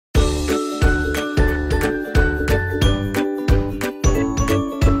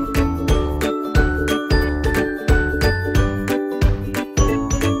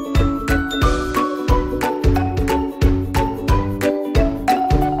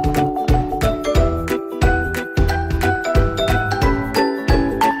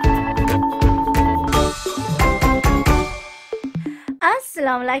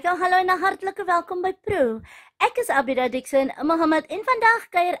Assalamu alaikum, hallo en 'n hartlike welkom by Proe. Ek is Abidah Dixon, Mohamed en vandag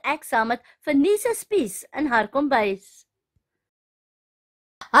kuier ek saam met Venetia Spies in haar kombuis.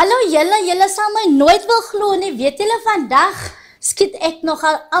 Hallo julle sal my nooit wil glo nie, weet julle vandag skiet ek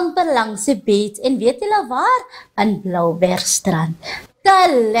nogal amper langs die bed en weet julle waar? In Blaubergstrand.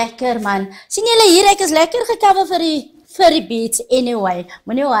 Te lekker man. Sien julle hier, ek is lekker gekover vir die beach anyway.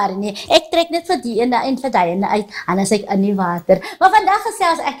 Moenie worry nie. Ek trek net vir die ene en vir die ene uit en as ek in die water. Maar vandag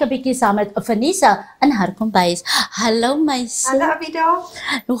gesels ek 'n bietjie saam met Venetia in haar kombuis. Hallo meisie. Hallo Abidah.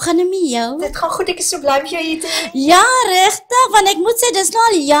 Hoe gaan dit met jou? Dit gaan goed, ek is so bly om jou hier te hê. Ja, regtig, want ek moet sê dis nou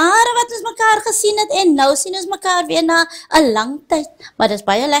al jare wat ons mekaar gesien het en nou sien ons mekaar weer na 'n lang tyd. Maar dis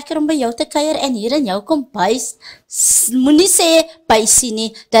baie lekker om by jou te kuier en hier in jou kombuis. Moenie sê bysie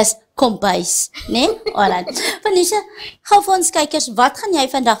nie, dis kombuis, né? Alright. Venetia, gou vir ons kykers, wat gaan jy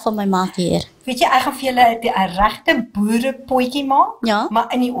vandag vir my maak hier? Weet jy, ek gaan vir julle 'n regte boerepotjie maak, Ja. maar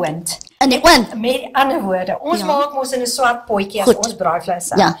in die oond. In die oond? Met ander woorde, ons maak mos in 'n swart potjie as Goed. ons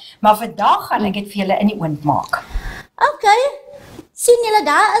braaivleis. Ja. Maar vandag gaan ek dit vir julle in die oond maak. Okay. Sien julle,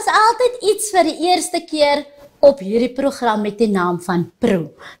 daar is altyd iets vir die eerste keer op hierdie program met die naam van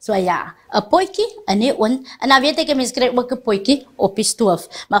Proe. So ja, 'n potjie in die oond en dan weet ek 'n mens kry ook 'n potjie op die stoof,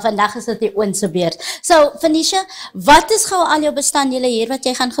 maar vandag is dit die oond se beurt. So Venetia, wat is gou al jou bestanddele hier wat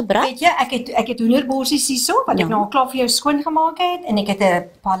jy gaan gebruik? Weet jy, ek het hoenderborsies hierso wat ek nou al klaar vir jou skoon gemaak het en ek het 'n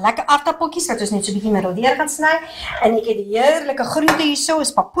paar lekker aardappeltjies wat ons net so 'n bietjie middeldeur gaan sny en ek het die heerlike groente hierso,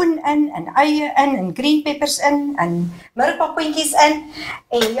 is papoen in en eie in en green peppers in en middagpapoentjies in.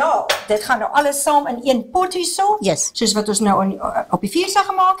 En ja, dit gaan nou alles saam in een pot hierso. Yes. Soos wat ons nou op die vuur sal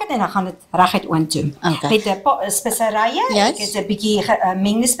gemaak het en dan gaan dit reguit oond toe. Okay. Met 'n speserye. Yes. Ek het 'n bietjie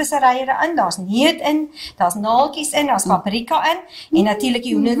gemengde speserye daarin. Daar's neut in, daar's naaltjies in, daar's paprika in en natuurlik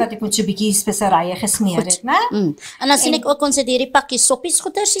die hoender wat ek met so 'n bietjie speserye gesmeer het, né? En dan sien ek ook ons het hierdie pakkie soppies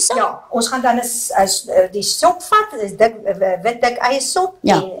goeders hierso. Ja, ons gaan dan die sop vat, is dik wit dik eie sop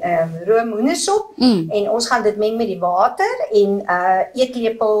en roomhoendersop en ons gaan dit meng met die water en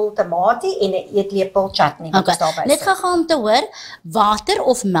eetlepel tamatie en 'n eetlepel chutney wat ons daarby Net gaan om te hoor, water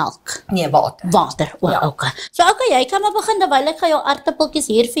of melk? Nee, water. Water, Ja. okay. So okay, jy kan maar begin terwyl ek gaan jou aardappeltjies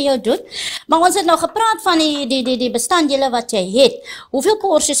hier vir jou doen. Maar ons het nou gepraat van die bestanddele wat jy het. Hoeveel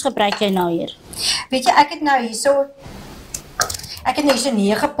porsies gebruik jy nou hier? Weet jy, ek het nou hierso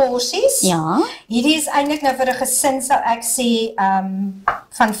 9 porsies. Ja. Hierdie is eintlik nou vir 'n gesin sal ek sê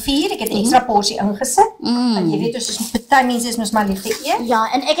van 4. Ek het ekstra porsie ingesit. Want jy weet ons is party mense is mos maar lief vir eet. Ja,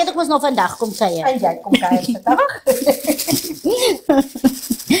 en ek het ook mos nou vandag kom kuier. En jy kom kyk vandag.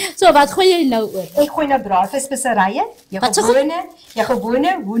 So wat gooi jy nou oor? Ek gooi nou braaivleisspeserye, Wat so jou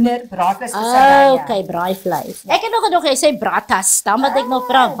gewone hoender braaivleisspeserye. Okay, braaivleis. Ek het nog gedoog jy sê bratas, dan wat ek nog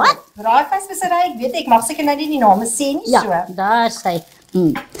vra. Wat? Braaivleisspeserye, ek weet ek mag seker nou nie die name sê nie, Ja, so. daar sê.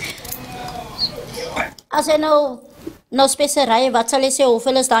 As jy nou speserye, wat sal jy sê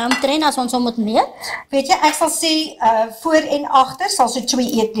hoeveel is daai omtrent as ons hom moet meet? Weet jy, ek sal sê voor en agter sal so 2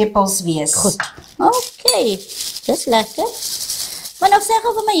 eetlepels wees. Goed. Okay. Dis lekker. Maar nou sê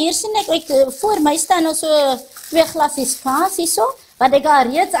gou vir my hier sien ek voor my staan nou so 2 glasies kaas hierso. Wat ek al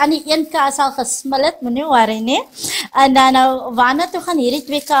reeds aan die een kaas al gesmil het, moenie worry nie. En dan nou waarna toe gaan hierdie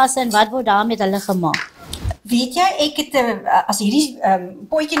 2 kaas en wat word daar met hulle gemaak? Weet jy, ek het as hierdie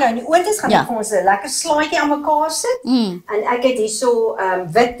potjie nou in die oond is, gaan ek vir ons 'n lekker slaaitjie aan mekaar sit. En ek het hierso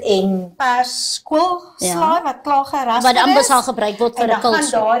wit en pers koolslaai wat klaar gerasper is. Wat amper sal gebruik word vir 'n En dan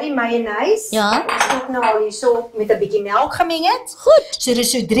kulsop. gaan daardie mayonnaise, Ja. wat ek nou al hierso met 'n bietjie melk gemeng het. Goed. So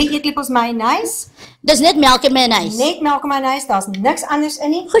dis so 3 eetlepels mayonnaise. Dis net melk en mayonnaise. Net melk en mayonnaise, daar's niks anders in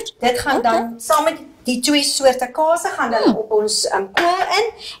nie. Goed. Dit gaan dan saam met die 2 soorte kaas gaan dan op ons kool in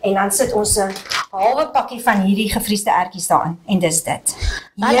en dan sit ons 'n halwe pakkie van hierdie gevriesde ertjies daarin en dis dit.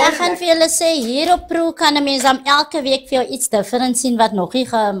 Maar ek gaan vir julle sê hier op Proe kan 'n mens dan elke week vir jou iets different sien wat nog nie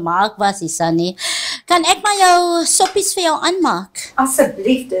gemaak was hierson nie. Kan ek maar jou soppies vir jou aanmaak?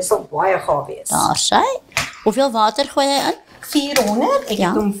 Asseblief, dis sal baie gaaf wees. Daar sê. Hoeveel water gooi jy in? 400, ek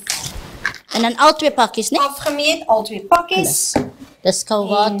het hom En dan al 2 pakkies, né? afgemeet, al 2 pakkies. Dis koud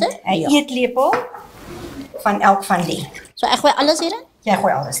water. En 'n eetlepel van elk van die. So ek gooi alles hierin? Jy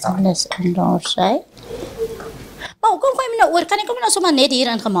gooi alles daar. Alles in daar sê. Maar kom gooi my nou oor. Kan ek hom nou sommer net hier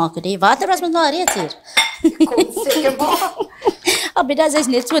ingemaak het? Die water was met nou reeds hier. Kom seker maar. Abidah is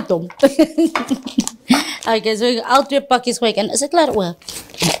net so dom. Okay, so al 2 pakkies gooi ek in. Is dit klaar oop?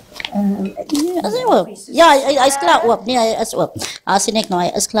 Is hy oop? Ja, hy is klaar oop. Nee, hy is oop. As sien ek nou,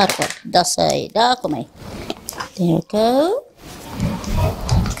 hy is klaar oop. Dis hy. Daar kom hy. There you go.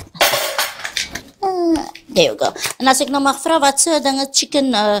 There you go. En as ek nou mag vra wat se dinge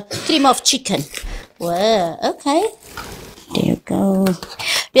chicken, cream of chicken. Wow, okay. There There you go.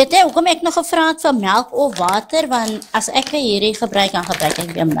 Weet jy, hoekom ek nog gevra het van melk of water, want as ek hierdie gebruik, dan gebruik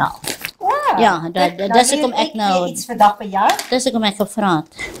ek weer melk. Ja, dis hoekom ek nou... iets vandag by jou. Dis hoekom ek gevra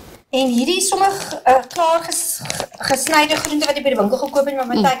het. En hierdie sommige klaar gesnyde groente wat jy by die winkel gekoop het, maar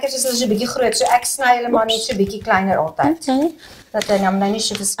my tykers is hulle so 'n bietjie groot, so ek sny hulle maar net so 'n bietjie kleiner altyd. Okay. Dat hy nou nie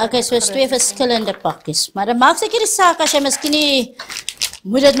so verskillend. Okay, so is 2 verskillende pakkies. Maar dit maak seker die saak as jy miskien nie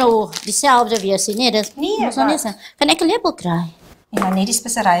moet dit nou dieselfde wees nie. Dit moet nou nie sein. Kan ek 'n lepel kry? En dan net die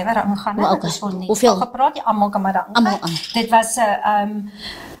speserye wat daarin gaan. Okay. Dis vol nie. Hoeveel? Gepraat, die almal kan maar daarin. Almal aan. Dit was 'n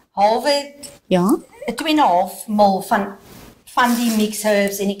halwe 2,5 ml van die mix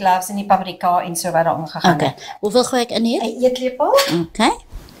herbs en die cloves en die paprika en so wat daarin gegaan het. Okay. Hoeveel gooi ek in hier? 'n eetlepel. Okay.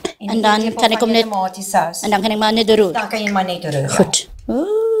 En dan kan ek hom net tomatiesaus. En dan kan ek maar net roer. Dan kan jy maar net roer. Goed.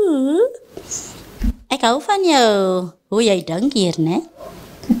 Ooh. Ek hou van jou hoe jy dink hier, né?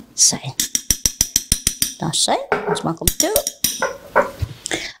 Sy. Daar sy. Ons maak hom toe.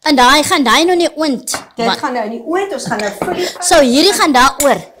 En gaan daai nou nie oond. Dit gaan nou in die oond, ons gaan nou fully. So hierdie gaan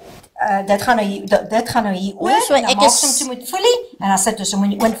daaroor. Dit gaan nou hier oor. So ek is hom toe met fully en dan sit ons hom in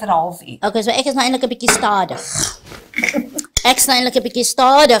die oond vir 'n halfuur. Okay, so ek is nou eintlik 'n bietjie stadig. Ek is nou eintlik 'n bietjie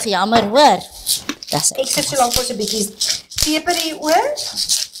stadig, jammer hoor. Ek sit so lank vir 'n bietjie peper hier oor.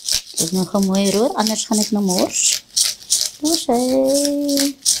 Dit nog 'n mooi roer, anders gaan ek nou mors.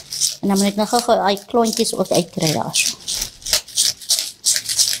 En dan moet ek nog gou daai klontjies ook uitkry daarso.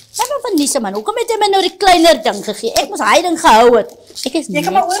 Van Nisa man, hoekom het jy my nou die kleiner ding gegee? Ek moes hy ding gehou het. Jy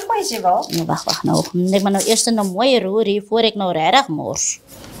kan maar oorgooi as jy wil. Nee, wag nou. Ek moet nou eers nou mooi roer hier voor ek nou regtig mors.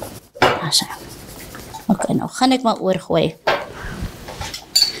 Asa. Okay, nou gaan ek maar oorgooi.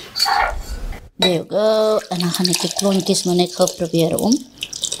 There you go. En dan gaan ek die klontjies maar net gou probeer om.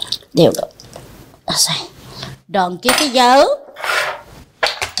 There you go. Asa. Dankie vir jou.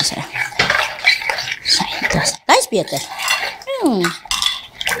 Asa. Dis beter.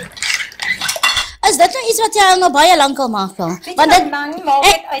 Is dit nou iets wat jy al nou baie lank al maak al? Want dit maak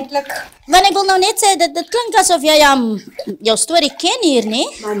dit eintlik. Want ek wil nou net sê dit klink asof jy jou storie ken hier, nie?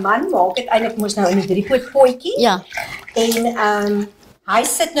 My man maak dit eintlik mos nou in 'n 3-pot potjie. Ja. En hy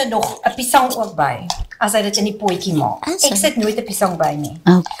sit nou nog 'n piesang ook by as hy dit in die potjie maak. Ek sit nooit 'n piesang by nie.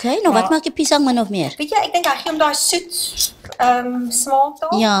 Okay, nou wat maak die piesang min of meer? Weet jy, ek dink hy gee hom daai soet smaak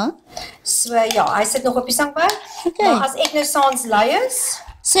daar. Ja. So ja, hy sit nog 'n piesang by. Okay. Maar as ek nou saans lui is,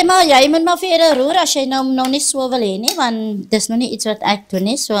 sê maar, jy moet maar verder roer as jy nou nie so wil hê nie, want dis nog nie iets wat ek doen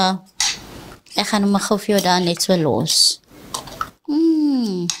nie, so ek gaan hom maar gou vir jou daar net so los.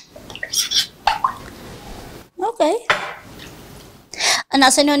 Okay. En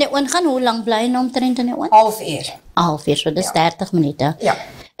as hy nou in die oond gaan, hoe lang bly hy nou omtrent in die oond? Halfuur, so dis 30 minute. Ja.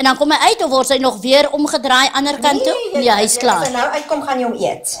 En dan kom hy uit, of word hy nog weer omgedraai ander kant toe? Nee, Ja, hy is klaar. As hy nou uitkom, gaan jy hom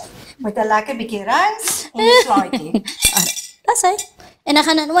eet. Met 'n lekker bietjie rys en 'n slaaitjie. Dis hy. En dan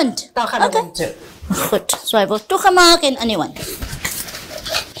gaan hy in die oond? Dan gaan hy in toe. Goed, so hy word toegemaak en in die oond.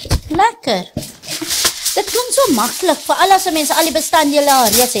 Lekker. Dit klink so maklik, veral as mense al die bestanddele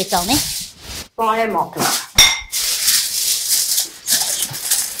reeds het al, nie? Baie maklik.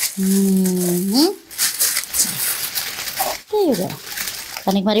 There you go.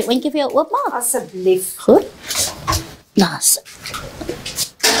 Kan ek maar die oondjie vir jou oopmaak? Asseblief. Goed. Nice.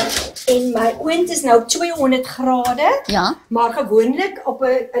 En my oond is nou 200 grade. Ja. Maar gewoonlik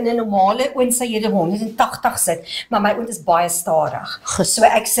in 'n normale oond sal jy dit 180 sit, maar my oond is baie stadig. Goed. So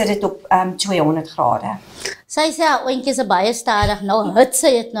ek sit dit op 200 grade. Sy sê haar oondjie is baie stadig, nou hit sy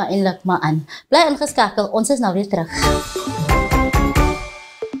dit nou eintlik maar aan. Bly ingeskakel, ons is nou weer terug.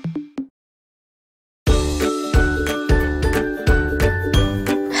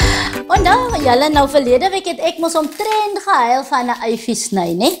 Julle nou verlede week het ek mos omtrent gehuil van 'n eifie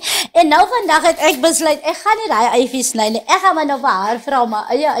sny, né? En nou vandag het ek besluit ek gaan nie daai eifie sny nie. Ek gaan maar nou vir haar vra om my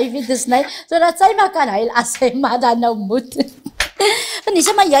eie eifie te sny sodat sy maar kan huil as sy maar dan nou moet. Want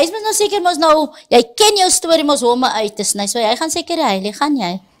dis maar jy's mos nou seker mos nou jy ken jou storie mos hoe om uit te sny. So jy gaan seker huil, gaan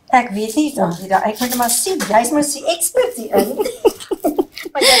jy? Ek weet nie of jy daar ek moet maar sien. Jy's mos die expert hierin.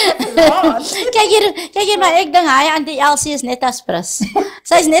 Maar jy het laat. Kyk hier maar ek dink hy Auntie Elsie is net as prins.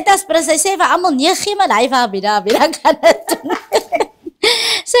 Sy's net as prins. Sy sê vir almal nee gee maar hy vir Abidah kan dit doen.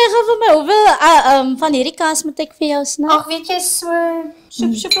 Sê gou vir my hoeveel van hierdie kaas moet ek vir jou sny? Ag weet jy so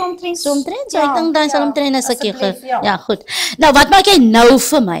omtrent. So omtrent. So ek dink dan sal omtrent 'n stukkie gee. Ja, goed. Nou wat maak jy nou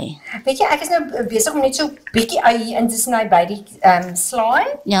vir my? Weet jy ek is nou besig om net so bietjie uit in te sny by die slaai.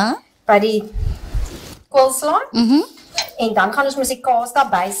 Ja. By die koolslaai. En dan gaan ons mos die kaas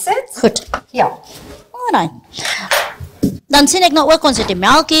daarby sit. Goed. Ja. Alright. Dan sien ek nou ook ons het die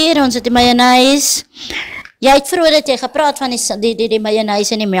melk hier, ons het die mayonaise. Jy het vroeër dat jy gepraat van die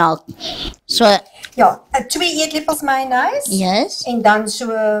mayonaise en die melk. So Ja, 2 eetlepels mayonaise. Yes. En dan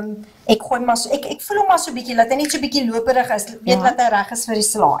so ek gooi maar so ek voel hom maar so bietjie laat hy net so bietjie loperig is, weet dat hy reg is vir die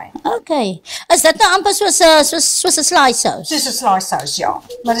slaai. Okay. Is dit nou amper soos 'n slaai sous? Soos 'n slaai sous, ja.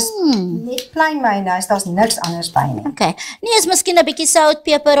 Maar dis net plain mayonaise, daar's niks anders by nie. Okay. Nie is miskien 'n bietjie sout,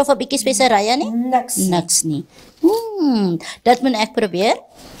 peper of 'n bietjie speserye nie? Niks nie. Dit moet ek probeer.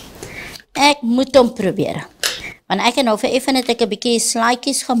 Ek moet hom probeer. Want ek het nou vir effe net 'n bietjie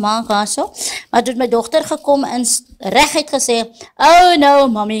slaaitjies gemaak daarso, maar toe het my dogter gekom en reguit gesê, "Oh no,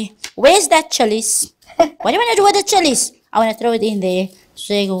 mommy, where's that chilies? What do you want to do with the chilies? I want to throw it in there."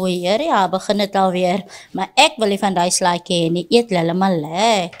 Sê ek, "Hoor, ja, begin dit alweer, maar ek wil nie van daai slaaitjie hê nie. Eet hulle maar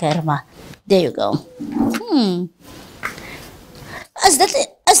lekker, maar there you go."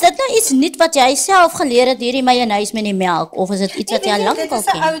 Is dit nou iets nuut wat jy self geleer het hierdie mayonaise met die melk of is dit iets wat jy al lank al ken? Dit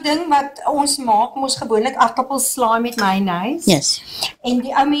is 'n ou ding wat ons maak, ons gewoonlik aardappelslaai met mayonaise. Yes. En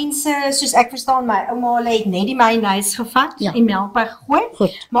die ou mense, soos ek verstaan, my ouma hulle het net die mayonaise gevat en melk by gegooi.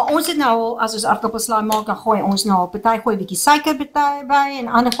 Goed. Maar ons het nou al, as ons aardappelslaai maak, dan gooi ons nou party gooi bietjie suiker by en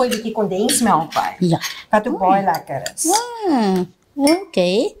ander gooi bietjie kondensmelk by. Ja. Wat ook baie lekker is.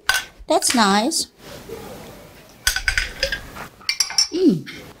 Okay. That's nice.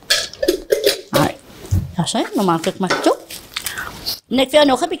 Alright. Ja, sê, nou maak ek maar toe. En ek wil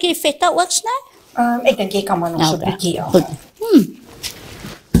nog 'n bietjie feta ook sny. Ek dink jy kan maar nog so 'n bietjie, ja. Goed.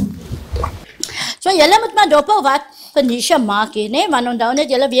 So julle moet maar dophou wat Venetia maak hier, né? Want onthou net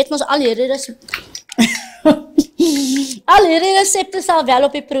julle weet mos al hierdie al hierdie resepte sal wel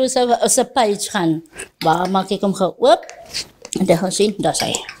op die Proe se page gaan. Waar maak ek hom geoop? En dan gaan sien, daar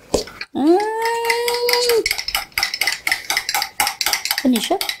sê.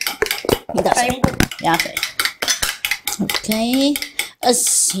 Venetia? Daar sê. Ja, oké. Okay.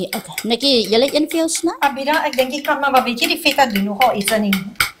 Is hier, okay. Nikkie, julle een vir jou sny? Abidah, ek dink jy kan maar weet jy die feta doen nogal iets aan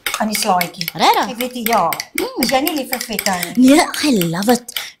die slaaitjie. Regtig? Ek weet ja. Is jy nie lief vir feta nie? Nee, I love it.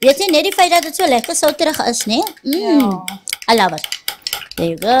 Weet jy net die feit dat dit so lekker souterig is, né? Ja. I love it. There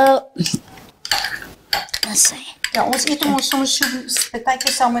you go. That's it. Ja, ons eet hom soms so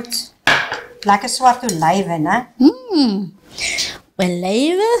partykeer saam met lekker swart olywe, né?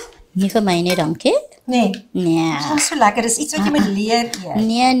 Olywe? Nie vir my nie, dankie. Nee. Nee. Dit is so lekker, dis iets wat jy moet leer eet.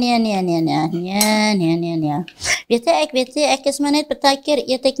 Nee. Weet jy, ek is maar net partykeer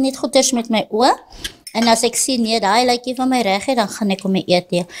eet ek net goeders met my oë. En as ek sien nee, daai lykie van my reg het, dan gaan ek hom eet.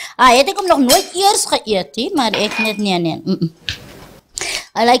 Het ek hom nog nooit eers geëet nie, maar ek net nee.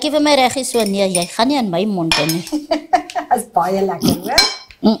 Hy lykie van my reg is so nee, jy gaan nie in my mond in nie. Is baie lekker, hoor.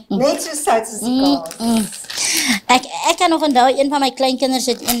 Net so sout as die kaas. Ek kan nog onthou, een van my kleinkinders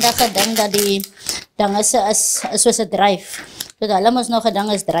het eendag gedink dat die ding is soos 'n dryf. So hulle mos nog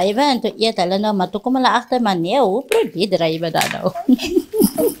gedink is drywe en toe eet hulle nou, maar toe kom hulle agter, maar nee, hoe probeer die drywe dan nou?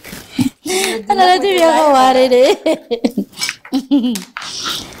 En hulle het weer gewaar het.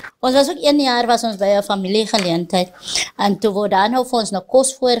 Ons was ook 1 jaar was ons by 'n familiegeleentheid en toe word daar nou vir ons nou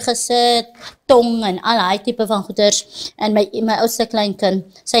kos voorgesit, tong en al daai tipe van goeders en my oudste kleinkind,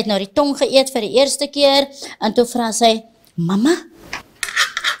 sy het nou die tong geëet vir die eerste keer en toe vra sy, "Mama,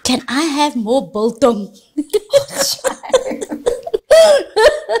 can I have more biltong?"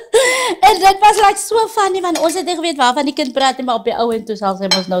 En dit was like so funny, want ons het nie geweet waarvan die kind praat, maar op die ou en toe sal sy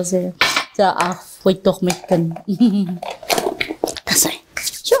mos nou sê, "Ag, gooi tog my kind." Dis hy.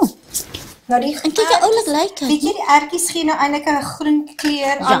 Jo. Nou die en kyk hoe oulik lyk hy. Weet jy die ertjies gee nou eintlik 'n groen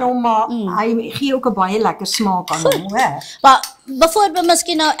kleur aan hom, maar hy gee ook 'n baie lekker smaak aan hom, hoor. Maar byvoorbeeld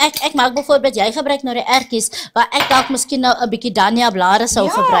miskien nou ek maak byvoorbeeld jy gebruik nou die ertjies, waar ek dalk miskien nou 'n bietjie Dania blare sou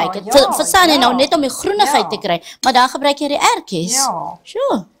gebruik het. Verstaan jy nou net om die groenigheid te kry, maar dan gebruik jy die ertjies. Ja.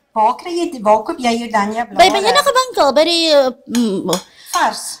 Sjoe. Waar koop jy jou Dania blare? By enige winkel, by die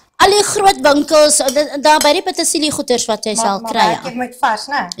vars. Al die groot winkels, daar by die petersilie goeders wat jy sal kry. Maar ek met vars,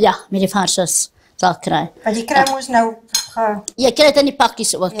 né? Ja, met die varses sal kry. Want jy kry mos nou jy kry dit in die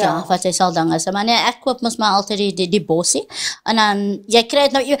pakkies ook, ja, wat jy sal ding is. Maar nee, ek koop mos maar altyd die bossie. En dan, jy kry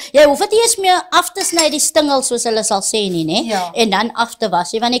dit nou, jy hoef dit eers meer af te sny die stingel, soos hulle sal sê nie, né? Ja. En dan af te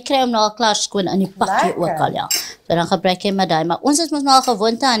was, want jy kry hom nou al klaar skoon in die pakkie ook al, ja. So dan gebruik jy maar daai, maar ons is mos nou al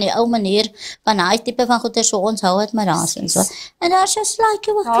gewoonte aan die ou manier van daai tipe van goeder, so ons hou dit maar daar en so. En daar is 'n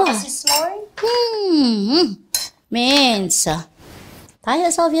slaaitjie ook klaar. Daar is die slaai. Mense. Daai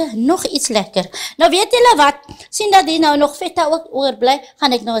is alweer nog iets lekker. Nou weet julle wat, sien dat hier nou nog feta ook oorbly,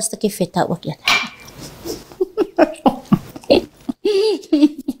 gaan ek nou 'n stukkie feta ook eet.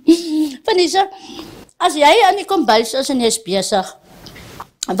 Venetia, as jy aan die kombuis is en jy is besig,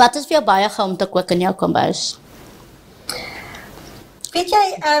 wat is vir jou baie gou om te kook in jou kombuis? Weet jy,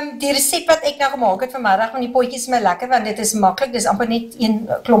 die resep wat ek nou gemaak het vanmiddag van die potjies is my lekker, want dit is maklik, dis amper net een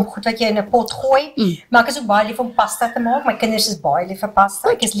klomp goed wat jy in 'n pot gooi, maar ek is ook baie lief om pasta te maak, my kinders is baie lief vir pasta,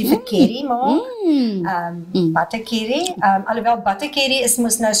 ek is lief vir curry maak, butter curry, alhoewel butter curry is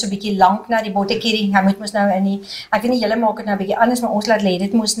mos nou so 'n bietjie lank na die botter curry, hy moet mos nou in die, ek weet nie, julle maak dit nou 'n bietjie anders, maar ons laat lê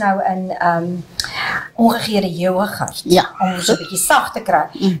dit mos nou in ongegeurde yoghurt, om so 'n bietjie sag te kry,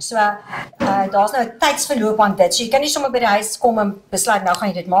 so daar's nou 'n tydsverloop aan dit, so jy kan nie sommer by die huis kom en besluit, nou gaan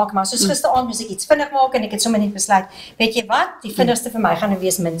jy dit maak, maar soos gisteraand moes ek iets vinnig maak, en ek het sommer net besluit, weet jy wat, die vinnigste vir my gaan nou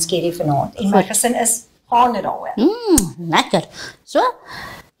wees mince curry vanaand, en my gesin is gaande daaroor. Lekker. So,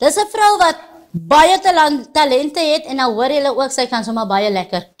 dis 'n vrou wat baie talente het, en nou hoor julle ook, sy kan sommer baie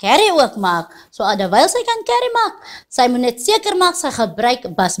lekker curry ook maak, so terwyl sy kan curry maak, sy moet net seker maak, sy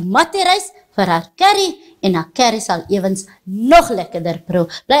gebruik basmati rys vir haar curry, en haar curry sal ewens nog lekkerder proe.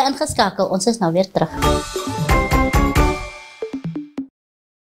 Bly ingeskakel, ons is nou weer terug.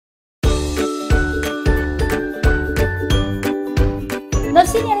 Nou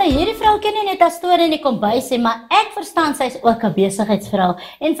sien julle, hierdie vrou ken nie net 'n storie in die kombuis nie, maar ek verstaan sy is ook 'n besigheidsvrou.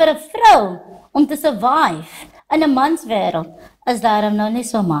 En vir 'n vrou om te survive in 'n manswêreld is daarom nou nie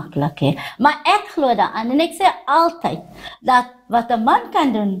so maklik nie. Maar ek glo daaraan, en ek sê altyd dat wat 'n man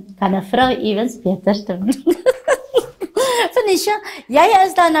kan doen, kan 'n vrou ewens beter doen. Venetia, jy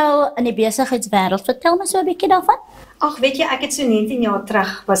is dan nou in die besigheidswêreld. Vertel my so 'n bietjie daarvan. Ag, weet jy, ek het so 19 jaar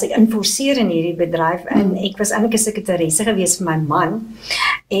terug was ek inforceer in hierdie bedryf, en ek was eintlik 'n sekretaresse gewees vir my man.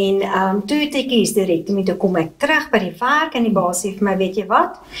 En toe het ek hysterektomie, toe kom ek terug by die werk, en die baas sê vir my, weet jy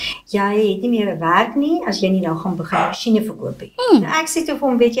wat, jy het nie meer 'n werk nie as jy nie nou gaan begin masjiene verkoop nie. En ek sê toe vir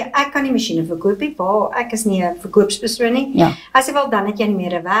hom, weet jy, ek kan nie masjiene verkoop nie, ek is nie 'n verkoopspersoon nie. Hy sê wel, dan het jy nie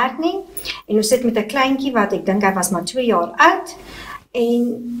meer 'n werk nie. En ons sit met 'n kleintjie wat ek dink hy was maar 2 jaar oud.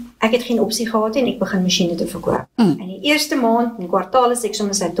 En ek het geen opsie gehad en ek begin masjiene te verkoop. In die eerste maand, in die kwartaal is ek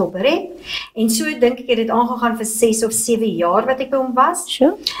sommer sy top rep, en so dink ek het dit aangegaan vir 6 of 7 jaar wat ek by hom was.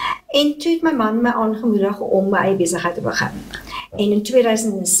 En toe het my man my aangemoedig om my eie besigheid te begin. En in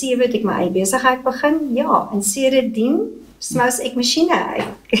 2007 het ek my eie besigheid begin, en sedertdien smous ek masjiene uit.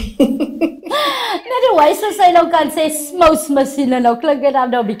 Net die wyse sy nou kan sê smous masjiene, nou klink dit dan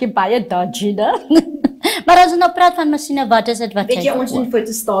nou 'n bietjie baie dodgy, né? Maar as ons nou praat van masjiene, wat is dit wat weet jy, ons doen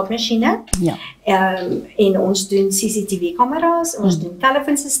fotostaatmasjiene. En ons doen CCTV kamera's, ons doen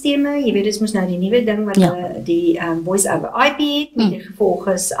telefoonstelsels. Jy weet, dis mos nou die nuwe ding wat die voice over IP het, met die gevolg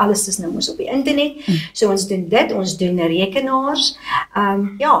is alles is nou mos op die internet. So ons doen dit, ons doen rekenaars.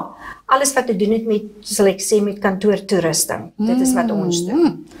 Alles wat te doen het met, sal ek sê, met kantoortoerusting. Dit is wat ons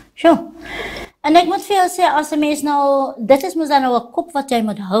doen. En ek moet vir jou sê, as 'n mens nou, dit is mos dan nou 'n kop wat jy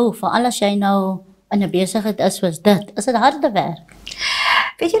moet hou, veral as jy nou in 'n besigheid is soos dit. Is dit harde werk?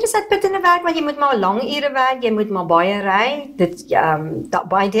 Weet jy, dis uitputtende werk, want jy moet maar lang ure werk, jy moet maar baie ry. Dit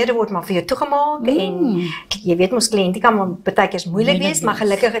baie deure word maar vir jou toegemaak, en jy weet mos kliënte kan maar baie keer moeilik wees, maar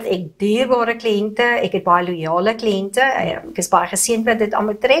gelukkig het ek dierbare kliënte, ek het baie loyale kliënte, ek is baie geseënd wat dit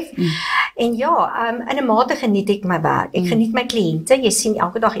aanbetref. En in 'n mate geniet ek my werk. Ek geniet my kliënte, jy sien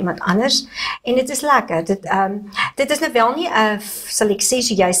elke dag iemand anders, en dit is lekker. Dit is nou wel nie, sal ek sê,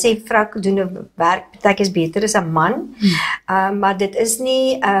 so jy sê vrou doen 'n werk baie keer is beter as 'n man, maar dit is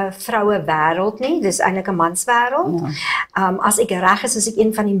nie 'n vroue wêreld nie, dis eintlik 'n manswêreld. As ek reg is ek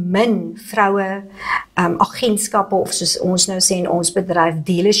een van die min vroue agentskappe, of soos ons nou sê in ons bedryf,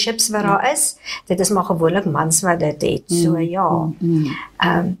 dealerships wat daar is. Dit is maar gewoonlik mans wat dit het. So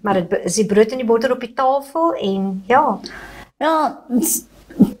maar dit is die brood en die botter op die tafel, en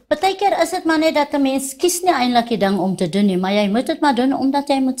partykeer is dit maar net dat 'n mens kies nie eintlik die ding om te doen nie, maar jy moet dit maar doen omdat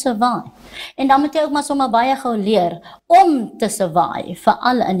jy moet survive. En dan moet jy ook maar sommer baie gou leer om te survive,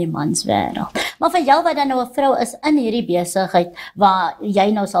 veral in die manswêreld. Maar vir jou wat dan nou 'n vrou is in hierdie besigheid, waar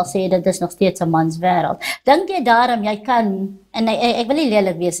jy nou sal sê dit is nog steeds 'n manswêreld, dink jy daarom jy kan, en ek wil nie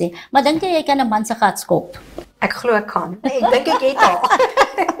lelik wees nie, maar dink jy kan 'n man se gat skop? Ek glo ek kan. Ek dink ek het al.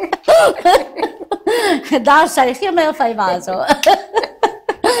 Daar sê gee my 'n 5 so.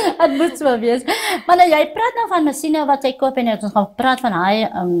 Het moet so wees. Maar nou, jy praat nou van masjiene wat jy koop, en ons gaan praat van hy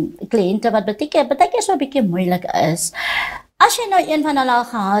kliënte wat baie keer so 'n bietjie moeilik is. As jy nou een van hulle al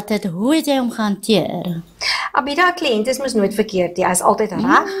gehad het, hoe het jy hom gehanteer? Abidah, kliënt is mos nooit verkeerd, hy is altyd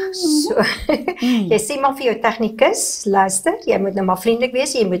reg. So, jy sê maar vir jou tegnikus, luister, jy moet nou maar vriendelik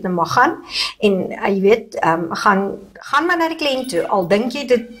wees, jy moet nou maar gaan, en jy weet, gaan maar na die kliënt toe, al dink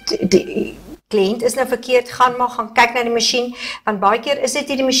jy kliënt is nou verkeerd, gaan kyk na die masjien, want baie keer is dit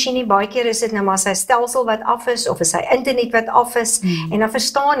nie die masjien nie, baie keer is dit nou maar sy stelsel wat af is, of is sy internet wat af is, en dan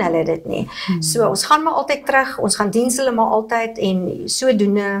verstaan hulle dit nie. So, ons gaan maar altyd terug, ons gaan diens hulle maar altyd, en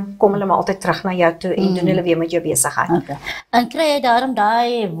sodoende kom hulle maar altyd terug na jou toe, en doen hulle weer met jou besigheid. Okay. En kry jy daarom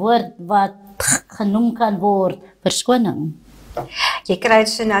daai woord wat genoem kan word, verskoning? Jy kry dit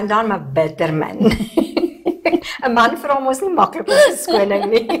so nou en dan, maar bitter min. 'n man vra mos nie maklik om verskoning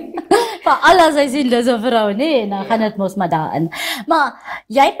nie. Maar alles hy sien dis 'n vrou, nee, dan gaan dit mos maar daarin. Maar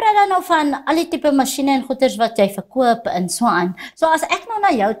jy praat dan nou van al die tipe masjiene en goeders wat jy verkoop en so aan. So as ek nou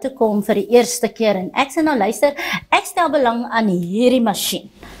na jou toe kom vir die eerste keer en ek sê nou luister, ek stel belang aan hierdie masjien.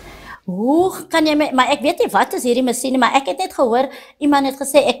 Hoe kan jy maar ek weet nie wat is hierdie masjien, maar ek het net gehoor iemand het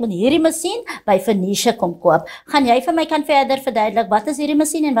gesê ek moet hierdie masjien by Venetia kom koop. Gaan jy vir my kan verder verduidelik wat is hierdie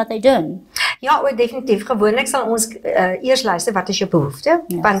masjien en wat hy doen? Ja, definitief. Gewoonlik sal ons eers luister wat is jou behoefte,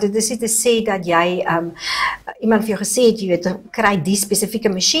 want dit is nie te sê dat jy iemand vir jou gesê het, jy weet, kry die spesifieke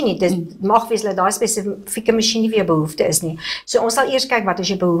masjien nie. Dit mag wees dat daai spesifieke masjien nie vir jou behoefte is nie. So ons sal eers kyk wat is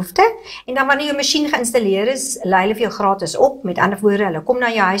jou behoefte, en dan wanneer jou masjien geïnstalleer is, lei hulle vir jou gratis op. Met ander woorde, hulle kom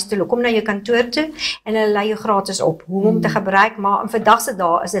na jou huis toe, hulle kom na jou kantoor toe, en hulle lei jou gratis op hoe om te gebruik, maar in vandag se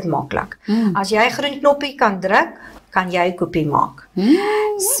dae is dit maklik. As jy 'n groen knoppie kan druk, kan jy 'n kopie maak.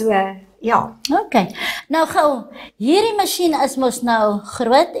 So, ja. Okay. Nou gou, hierdie masjien is mos nou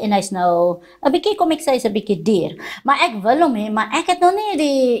groot en hy's nou 'n bietjie, kom ek sê, is 'n bietjie duur. Maar ek wil hom hê, maar ek het nog nie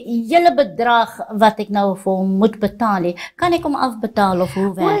die hele bedrag wat ek nou vir hom moet betaal nie. Kan ek hom afbetaal of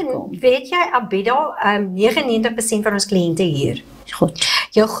hoe werk hom? Weet jy, Abidah, 99% van ons kliënte hier. Goed.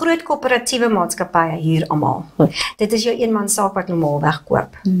 Jou groot koöperatiewe maatskappye hier almal. Dit is jou eenmansaak wat normaalweg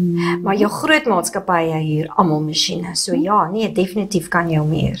koop. Maar jou groot maatskappye hier almal masjiene. So ja, nee, definitief kan jy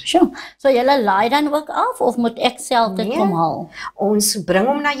meer. Sjoe. So julle laai dan ook af of moet ek self dit kom haal? Ons bring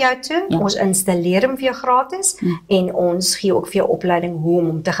hom na jou toe, ons installeer hom vir jou gratis en ons gee ook vir jou opleiding hoe om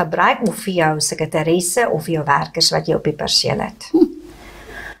hom te gebruik of vir jou sekretaresse of vir jou werkers wat jy op die perseel het.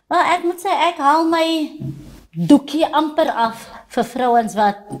 Wel, ek moet sê ek haal my doekie amper af vir vrouens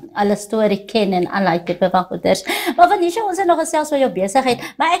wat alle storie ken en al die tipe van goeders. Maar Venetia, ons het nog gesels oor jou besigheid,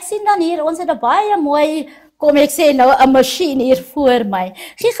 maar ek sien dan hier, ons het 'n baie mooi, kom ek sê nou, 'n masjien hier voor my.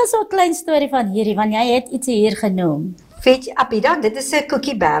 Gee gou so 'n klein storie van hierdie, want jy het iets hier genoem. Weet jy, Abidah, dit is 'n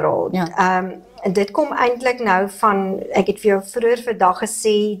cookie barrel. Dit kom eintlik nou van, ek het vir jou vroeër vandag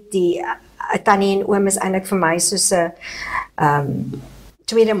gesê, die tannie en oom is eintlik vir my soos 'n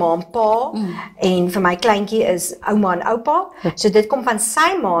tweede ma en pa, en vir my kleintjie is ouma en oupa. So dit kom van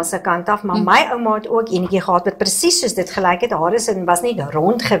sy ma se kant af, maar my ouma het ook enetjie gehad wat presies soos dit gelyk het. Haar is en was net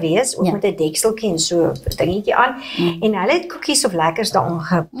rond geweest, ook met 'n dekseltjie en so 'n dingetjie aan. En hulle het koekies of lekkers daarin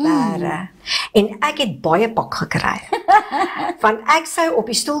geberre. En ek het baie pak gekry. Want ek sou op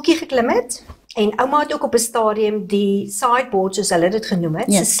die stoeltjie geklim het. En ouma het ook op 'n stadium die sideboard, soos hulle dit genoem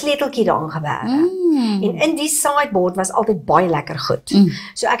het, se sleuteltjie daarin gewerk. En in die sideboard was altyd baie lekker goed.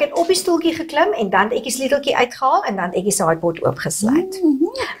 So ek het op die stoeltjie geklim en dan het ek die sleuteltjie uitgehaal en dan het ek die sideboard oopgesluit.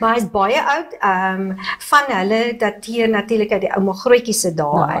 Maar hy's baie oud. Van hulle dateer natuurlik uit die ouma grootjie se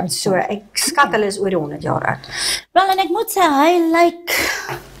dae uit. So ek skat hulle is oor die 100 jaar oud. Wel, en ek moet sê hy lyk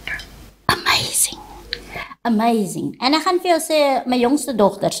amazing. Amazing. En ek gaan vir jou sê, my jongste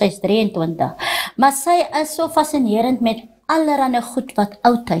dogter, sy is 23, maar sy is so fascinerend met allerhande goed wat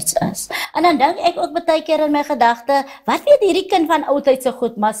oudtyds is. En dan dink ek ook baie keer in my gedagte, wat weet hierdie kind van oudtydse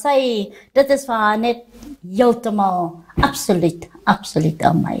goed, maar dit is vir haar net heeltemal absoluut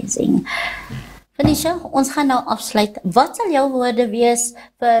amazing. Venetia, ons gaan nou afsluit. Wat sal jou woorde wees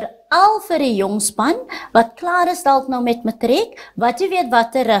vir die jongspan wat klaar is dalk nou met matriek, wat jy weet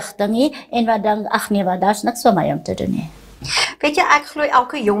watter rigting nie en wat dink ag nee, wat daar's niks vir my om te doen nie. Weet jy, ek glo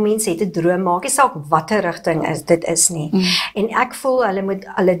elke jong mens het 'n droom, maak nie saak watter rigting dit is nie. En ek voel hulle moet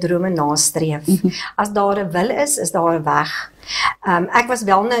hulle drome nastreef. As daar 'n wil is daar 'n weg. Ek was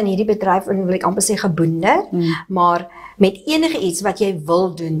wel nou in hierdie bedryf en wil ek amper sê geboende, maar met enige iets wat jy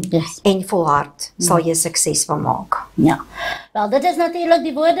wil doen en volhard, sal jy sukses van maak. Ja. Wel, dit is natuurlik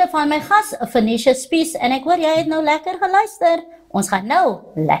die woorde van my gas, Venetia Spies, en ek hoor jy het nou lekker geluister. Ons gaan nou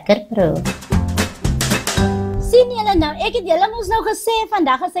lekker proe. Sien julle nou, ek het julle mos nou gesê,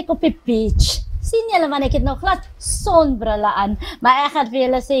 vandag is ek op die beach. Sien julle, want ek het nog glad sonbrille aan, maar ek gaan vir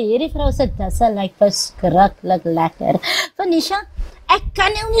julle sê, hierdie vrou se disse lyk verskriklik lekker. Venetia, ek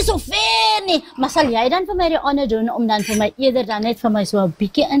kan nou nie so ver nie, maar sal jy dan vir my die honor doen, om dan vir my eerder dan net vir my so 'n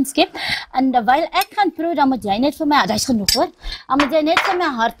bietjie inskep, en terwyl ek gaan proe, dan moet jy net vir my, dis genoeg hoor, dan moet jy net vir my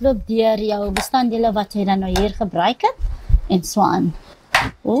hardloop deur jou bestanddele wat jy dan nou hier gebruik het, en so aan.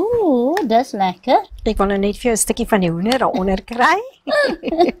 Ooh, dis lekker. Ek wil nou net vir jou 'n stukkie van die hoender daaronder kry.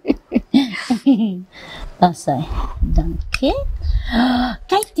 Das hy. Dankie.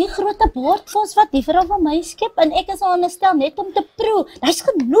 Kyk die groot bordvos wat die vrou van my skep en ek is aanstel net om te proe. Dis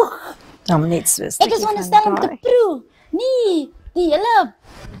genoeg. Dan net so 'n Ek stukkie is van aanstel om te daai. proe. Nee, die hele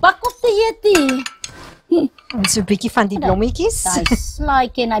bak op te eet nie. En so 'n bietjie van die blommetjies. Daai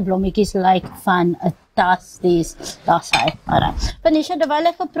slaaitjie en hy blommetjies lyk fantasties. Das hy. Alright. Venetia, terwyl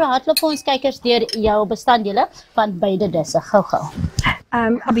ek geproe hardloop vir ons kykers deur jou bestanddele van beide disse. Gou-gou.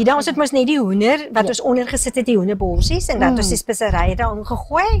 Abidah, ons het mos net die hoender wat ons onder gesit het, die hoenderborsies en dat ons die speserye daarin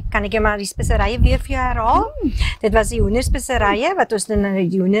gegooi. Kan ek jou maar die speserye weer vir jou herhaal? Dit was die hoenderspeserye wat ons dan in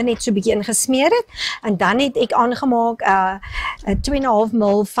die hoender net so 'n bietjie ingesmeer het en dan het ek aangemaak 'n 2,5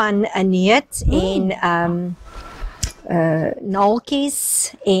 ml van 'n neut en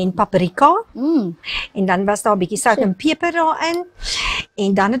naaltjies en paprika. En dan was daar 'n bietjie sout en peper daarin.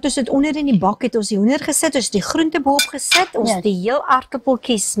 En dan het ons dit onder in die bak het ons die hoender gesit, ons die groente bo-op gesit, ons het die heel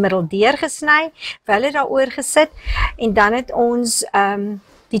aardappeltjies middeldeur gesny, wel daaroor gesit en dan het ons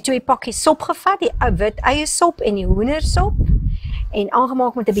die 2 pakkies sop gevat, die wit eie sop en die hoendersop en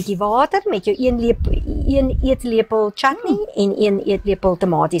aangemaak met 'n bietjie water met jou 1 eetlepel chutney en 1 eetlepel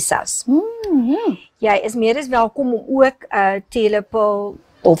tomatiesous. Jy is meer as welkom om ook 'n teelepel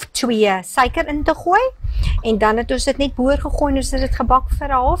of 2 suiker in te gooi en dan het ons dit net boor gegooi en ons het dit gebak vir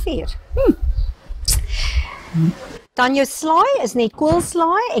 'n halfuur. Dan jou slaai is net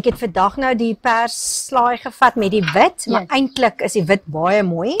koolslaai. Ek het vandag nou die pers slaai gevat met die wit, maar eintlik is die wit baie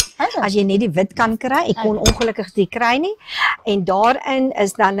mooi. As jy net die wit kan kry, ek kon ongelukkig dit kry nie. En daarin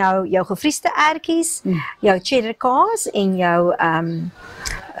is dan nou jou gevriesde ertjies, jou cheddar kaas en jou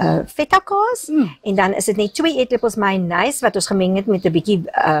feta kaas en dan is dit net 2 eetlepels mayonnaise wat ons gemeng het met 'n bietjie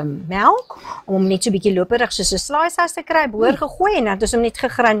melk om net so 'n bietjie loperig soos 'n slaaisas te kry, boor gegooi en dan het ons hom net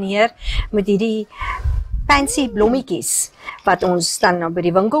gegraneer met hierdie fancy blommetjies wat ons dan nou by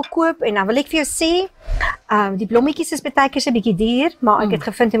die winkel koop en dan wil ek vir jou sê die blommetjies is baie keer 'n bietjie duur, maar ek het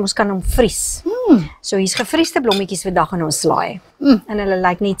gevind ons kan hom vries. So hier's gevriesde blommetjies vandag in ons slaai. En hulle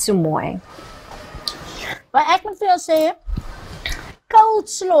lyk net so mooi. Maar ek moet vir jou sê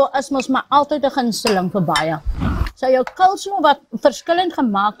coleslaw is mos maar altyd 'n gunsteling vir baie. So jou coleslaw wat verskillend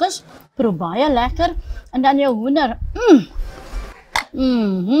gemaak is, proe baie lekker en dan jou hoender.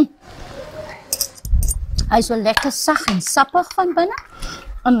 Hy is wel lekker sag en sappig van binne.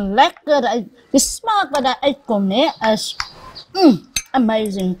 En lekker, die smaak wat daar uitkom, nee, is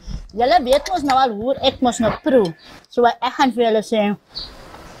amazing. Julle weet mos nou al hoe ek mos nou proe. So ek gaan vir julle sê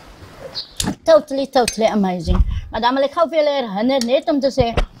totally amazing. Maar dan wil ek gou vir julle herinner net om te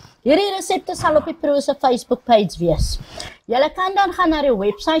sê hierdie resepte sal op die Proe se Facebook page wees. Julle kan dan gaan na die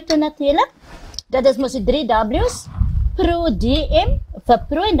webwerf toe natuurlik. Dit is mos die 3 W's. Proe DM vir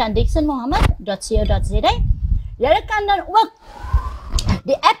Proe en dan Dixon Mohamed.co.za. Julle kan dan ook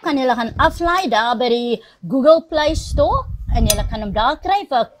die app kan julle gaan aflaai daar by die Google Play Store en julle kan hom daar kry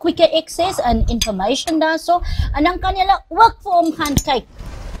vir quicker access en information daarso en dan kan julle ook vir hom gaan kyk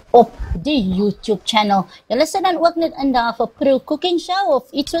op die YouTube channel. Julle sit dan ook net in daar vir Proe Cooking Show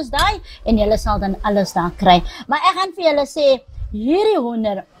of iets soos daai en julle sal dan alles daar kry. Maar ek gaan vir julle sê hierdie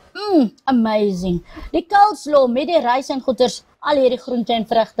hoender amazing. Die coleslaw met die rys en goeters, al hierdie groente en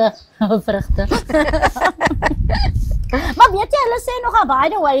vrugte. Maar weet jy, hulle sê nogal, by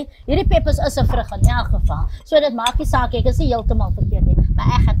the way, hierdie peppers is 'n vrug in elk geval. So dit maak nie saak, ek is nie heeltemal verkeerd nie. Maar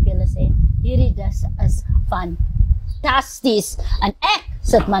ek gaan vir julle sê, hierdie dis is fantasties. En ek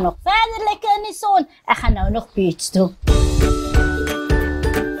sit maar nog verder lekker in die son. Ek gaan nou nog beach toe.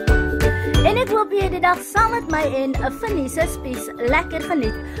 En ek hoop jy die dag saam met my en Venetia Spies lekker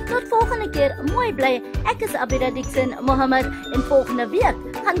geniet. Tot volgende keer, mooi bly. Ek is Abidah Dixon Mohamed en volgende week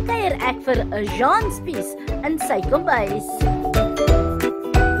gaan kuier ek vir Jean Spies in sy kombuis.